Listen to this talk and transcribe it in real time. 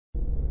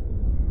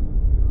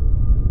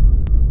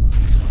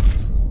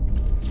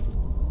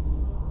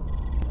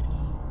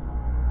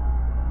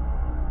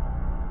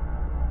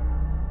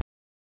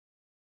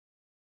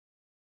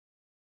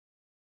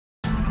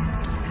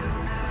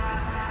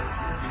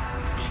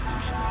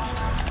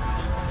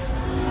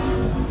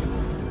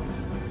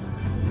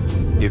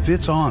if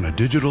it's on a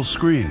digital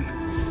screen,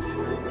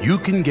 you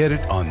can get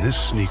it on this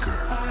sneaker.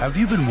 Have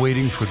you been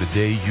waiting for the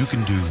day you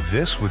can do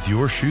this with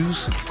your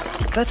shoes?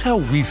 That's how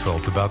we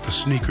felt about the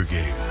sneaker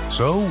game,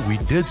 so we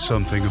did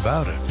something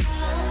about it.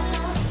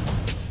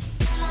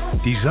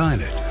 Design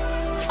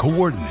it,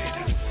 coordinate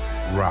it,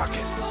 rock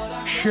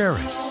it, share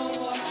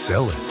it,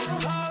 sell it.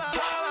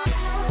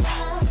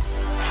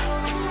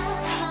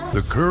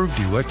 The curved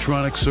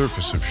electronic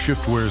surface of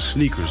Shiftwear's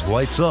sneakers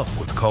lights up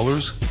with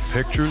colors,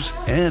 pictures,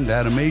 and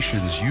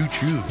animations you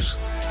choose.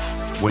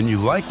 When you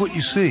like what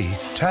you see,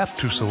 tap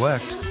to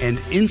select, and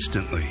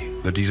instantly,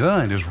 the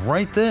design is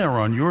right there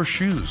on your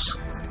shoes.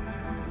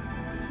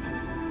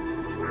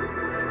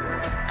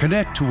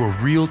 Connect to a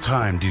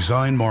real-time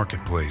design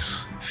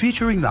marketplace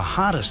featuring the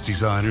hottest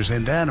designers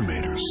and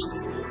animators.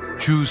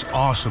 Choose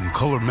awesome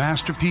color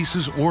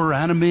masterpieces or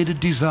animated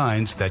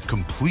designs that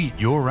complete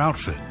your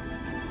outfit.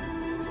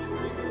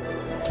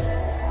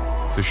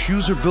 The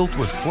shoes are built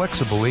with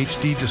flexible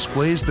HD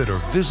displays that are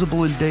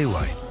visible in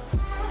daylight.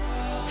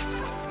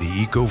 The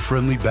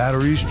eco-friendly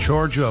batteries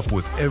charge up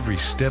with every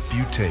step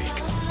you take.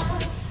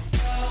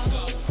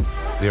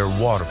 They're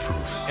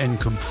waterproof and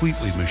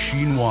completely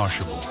machine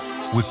washable,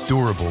 with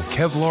durable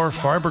Kevlar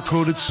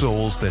fiber-coated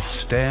soles that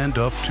stand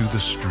up to the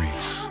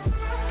streets.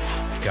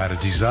 Got a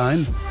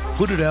design?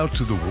 Put it out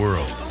to the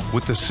world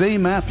with the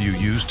same app you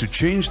use to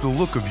change the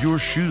look of your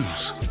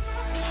shoes.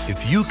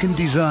 If you can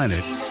design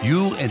it,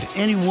 you and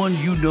anyone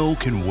you know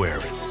can wear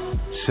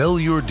it. Sell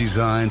your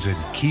designs and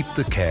keep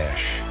the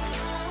cash.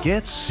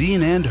 Get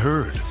seen and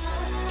heard.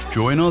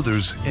 Join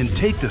others and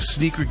take the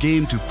sneaker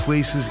game to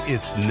places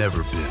it's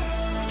never been.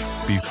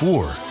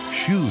 Before,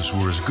 shoes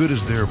were as good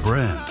as their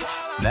brand.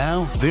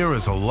 Now, they're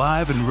as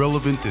alive and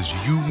relevant as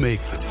you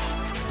make them.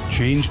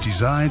 Change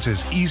designs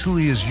as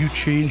easily as you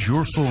change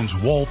your phone's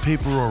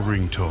wallpaper or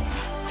ringtone.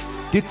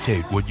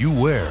 Dictate what you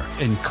wear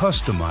and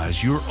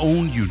customize your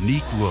own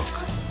unique look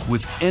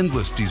with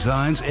endless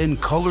designs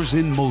and colors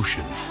in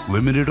motion,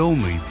 limited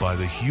only by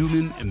the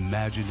human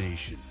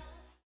imagination.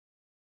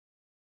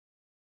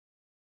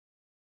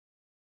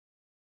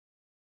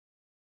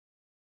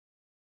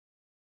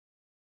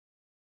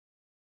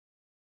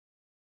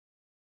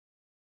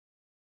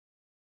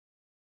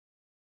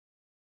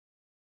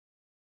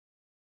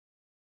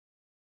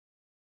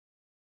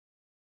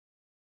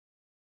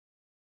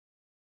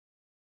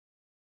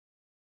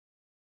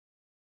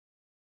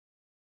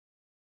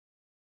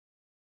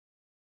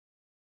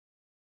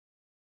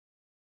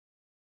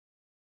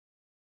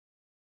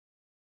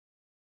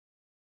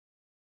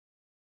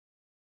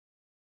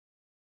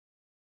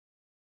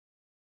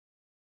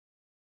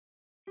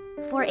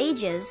 For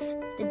ages,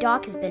 the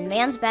dog has been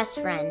man's best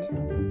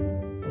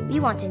friend.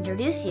 We want to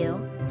introduce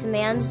you to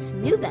man's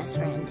new best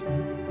friend.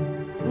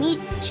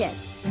 Meet Chip.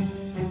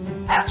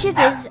 Chip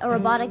is a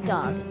robotic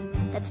dog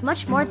that's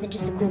much more than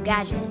just a cool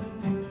gadget.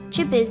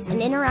 Chip is an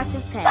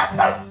interactive pet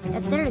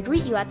that's there to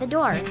greet you at the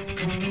door.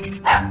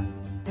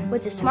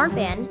 With the smart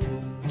band,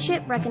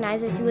 Chip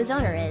recognizes who his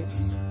owner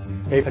is.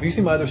 Hey, have you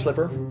seen my other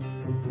slipper?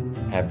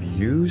 Have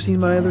you seen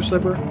my other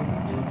slipper?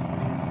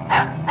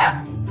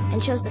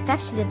 And shows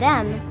affection to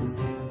them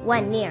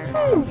when near.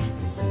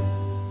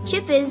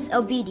 Chip is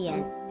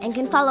obedient and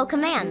can follow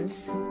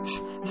commands,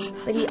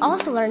 but he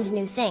also learns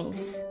new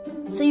things,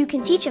 so you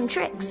can teach him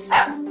tricks.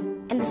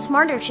 And the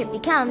smarter Chip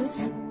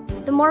becomes,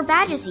 the more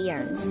badges he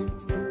earns.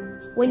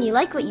 When you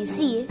like what you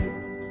see,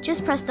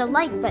 just press the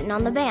like button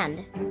on the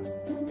band,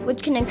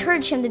 which can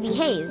encourage him to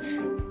behave,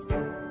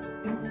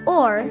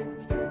 or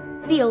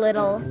be a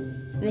little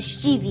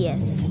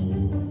mischievous.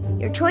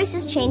 Your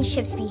choices change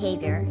Chip's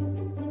behavior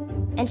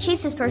and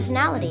shapes his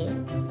personality,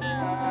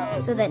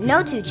 so that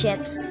no two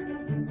Chips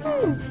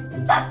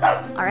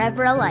are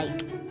ever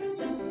alike.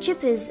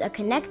 Chip is a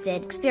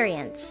connected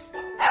experience.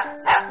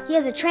 He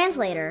has a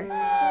translator.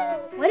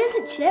 What is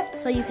it, Chip?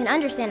 So you can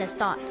understand his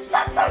thoughts.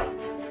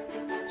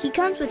 He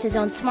comes with his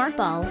own smart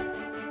ball,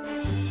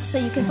 so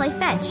you can play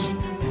fetch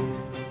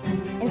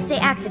and stay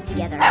active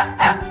together.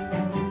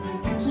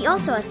 He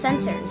also has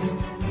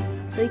sensors,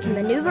 so you can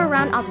maneuver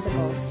around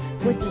obstacles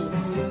with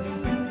ease.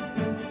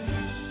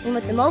 And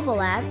with the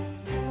mobile app,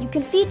 you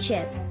can feed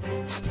Chip,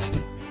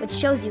 which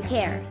shows you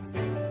care.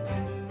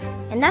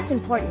 And that's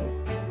important,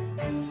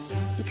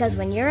 because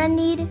when you're in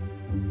need,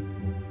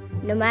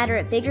 no matter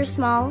it big or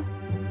small,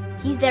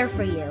 he's there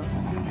for you.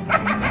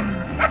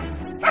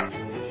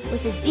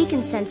 With his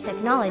beacon sense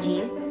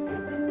technology,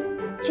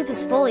 Chip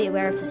is fully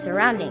aware of his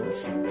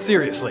surroundings.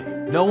 Seriously,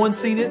 no one's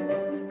seen it?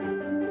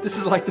 This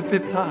is like the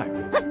 5th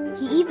time.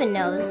 He even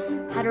knows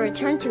how to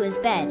return to his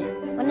bed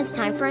when it's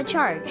time for a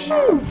charge,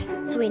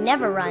 so he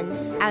never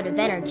runs out of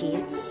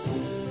energy.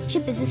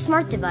 Chip is a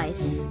smart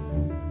device.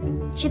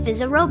 Chip is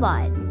a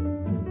robot.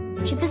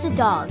 Chip is a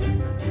dog.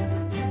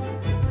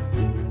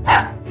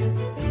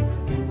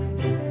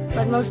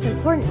 But most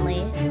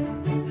importantly,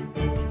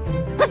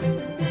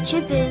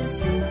 Chip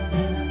is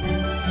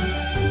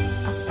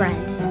a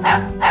friend.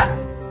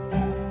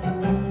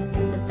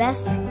 The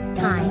best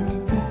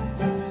kind.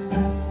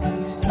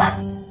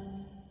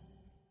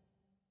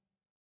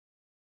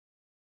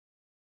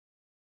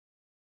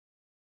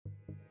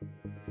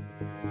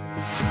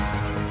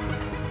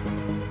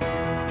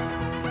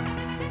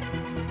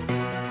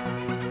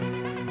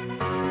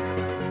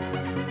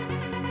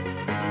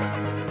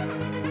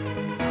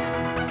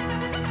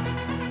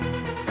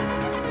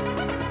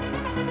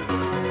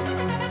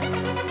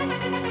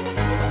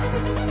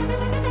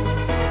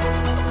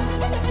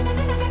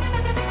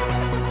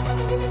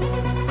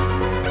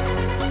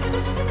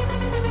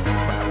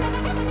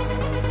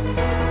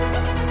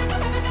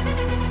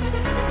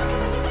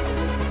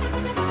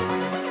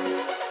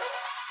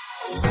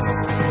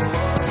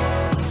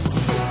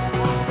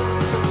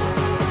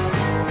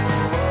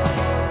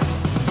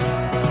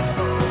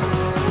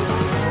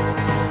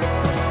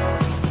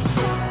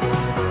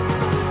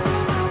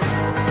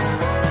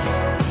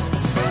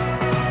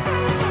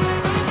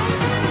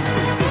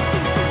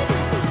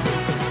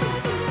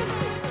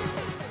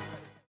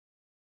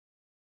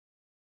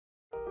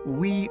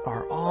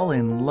 are all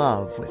in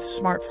love with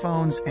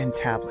smartphones and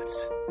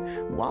tablets.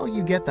 While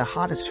you get the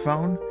hottest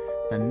phone,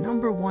 the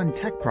 #1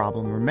 tech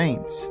problem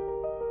remains: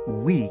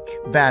 weak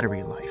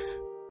battery life.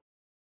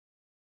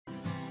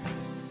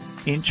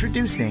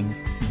 Introducing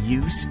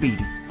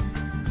USBIDI,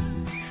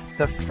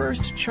 the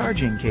first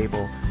charging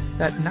cable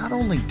that not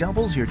only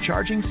doubles your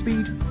charging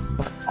speed,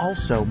 but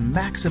also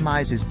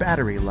maximizes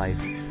battery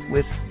life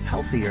with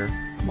healthier,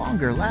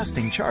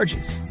 longer-lasting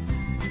charges.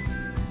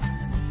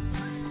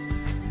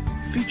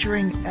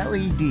 Featuring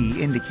LED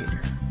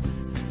indicator,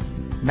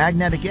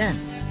 magnetic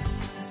ends,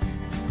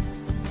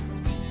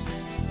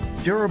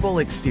 durable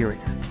exterior,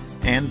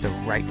 and the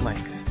right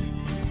length.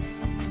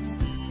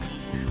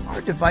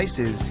 Our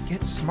devices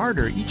get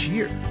smarter each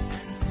year,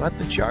 but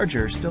the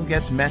charger still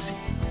gets messy.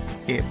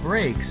 It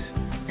breaks,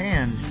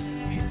 and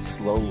it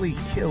slowly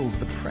kills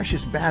the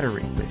precious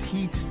battery with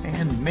heat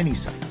and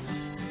mini-cycles.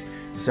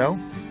 So,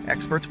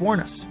 experts warn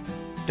us,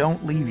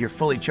 don't leave your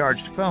fully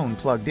charged phone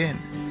plugged in.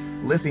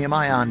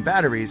 Lithium-ion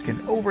batteries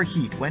can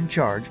overheat when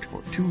charged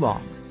for too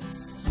long.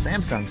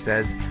 Samsung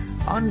says,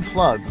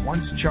 unplug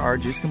once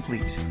charge is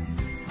complete.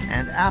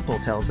 And Apple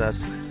tells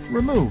us,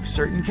 remove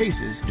certain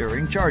cases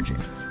during charging.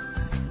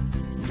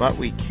 But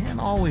we can't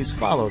always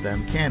follow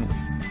them, can we?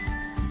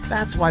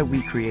 That's why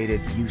we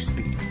created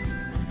USBIDI.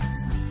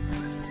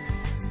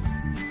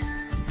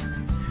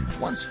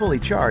 Once fully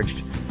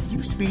charged,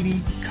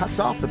 USBIDI cuts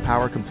off the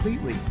power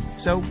completely,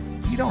 so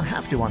you don't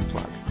have to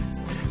unplug,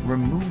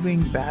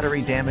 removing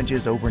battery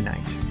damages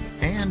overnight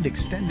and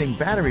extending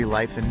battery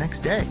life the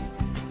next day.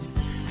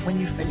 When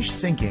you finish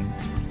syncing,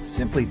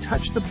 simply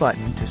touch the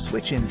button to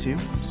switch into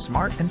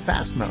Smart and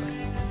Fast mode.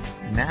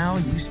 Now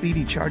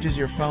USBIDI charges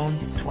your phone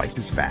twice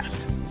as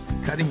fast,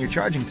 cutting your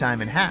charging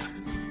time in half.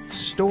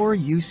 Store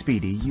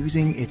USBIDI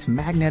using its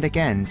magnetic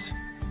ends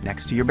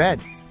next to your bed,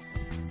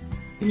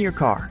 in your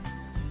car,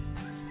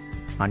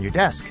 on your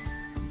desk,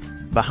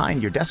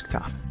 behind your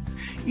desktop.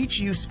 Each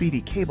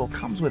USBIDI cable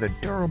comes with a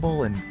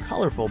durable and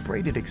colorful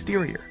braided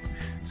exterior,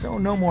 so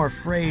no more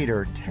frayed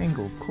or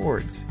tangled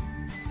cords.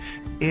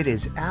 It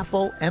is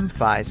Apple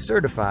M5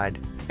 certified,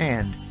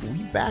 and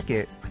we back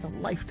it with a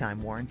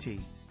lifetime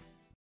warranty.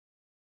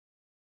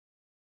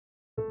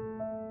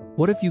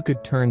 What if you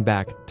could turn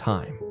back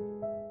time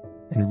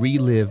and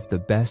relive the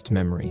best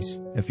memories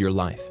of your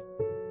life?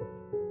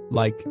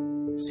 Like,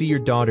 see your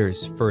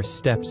daughter's first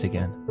steps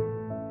again.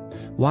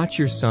 Watch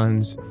your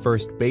son's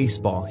first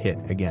baseball hit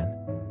again.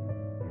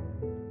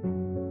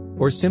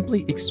 Or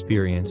simply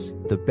experience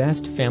the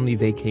best family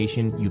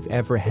vacation you've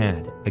ever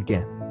had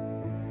again.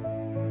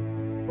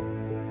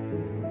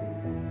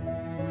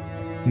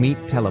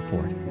 Meet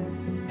Teleport,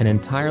 an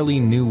entirely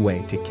new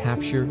way to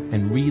capture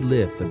and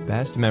relive the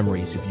best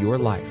memories of your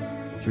life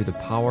through the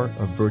power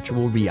of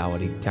virtual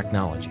reality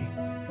technology.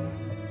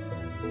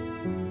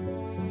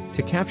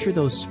 To capture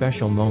those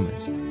special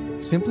moments,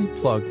 simply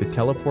plug the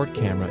Teleport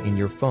camera in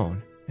your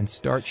phone and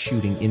start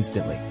shooting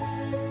instantly.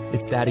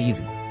 It's that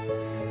easy.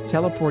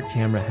 Teleport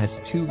camera has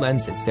 2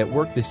 lenses that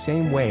work the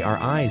same way our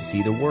eyes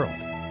see the world.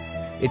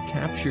 It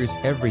captures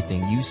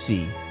everything you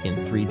see in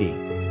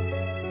 3D.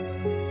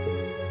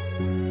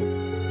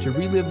 To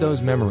relive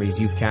those memories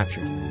you've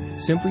captured,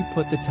 simply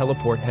put the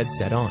Teleport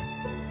headset on.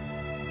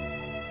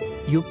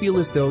 You'll feel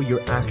as though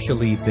you're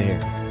actually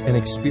there and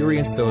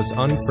experience those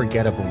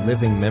unforgettable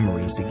living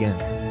memories again.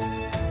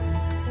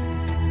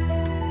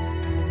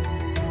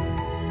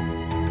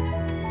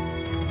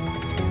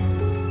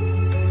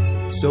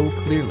 So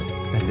clearly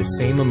that the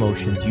same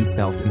emotions you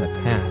felt in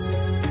the past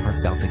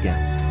are felt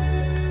again.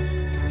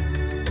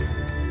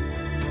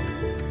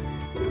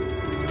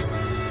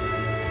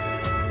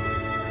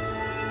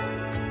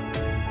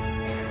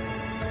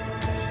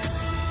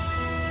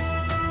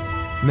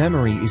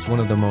 Memory is one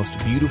of the most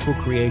beautiful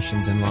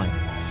creations in life.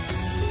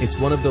 It's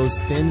one of those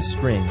thin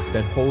strings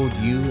that hold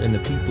you and the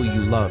people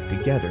you love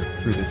together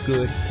through the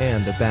good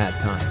and the bad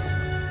times.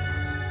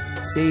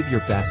 Save your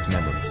best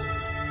memories,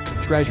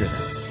 treasure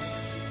them,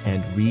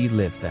 and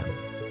relive them.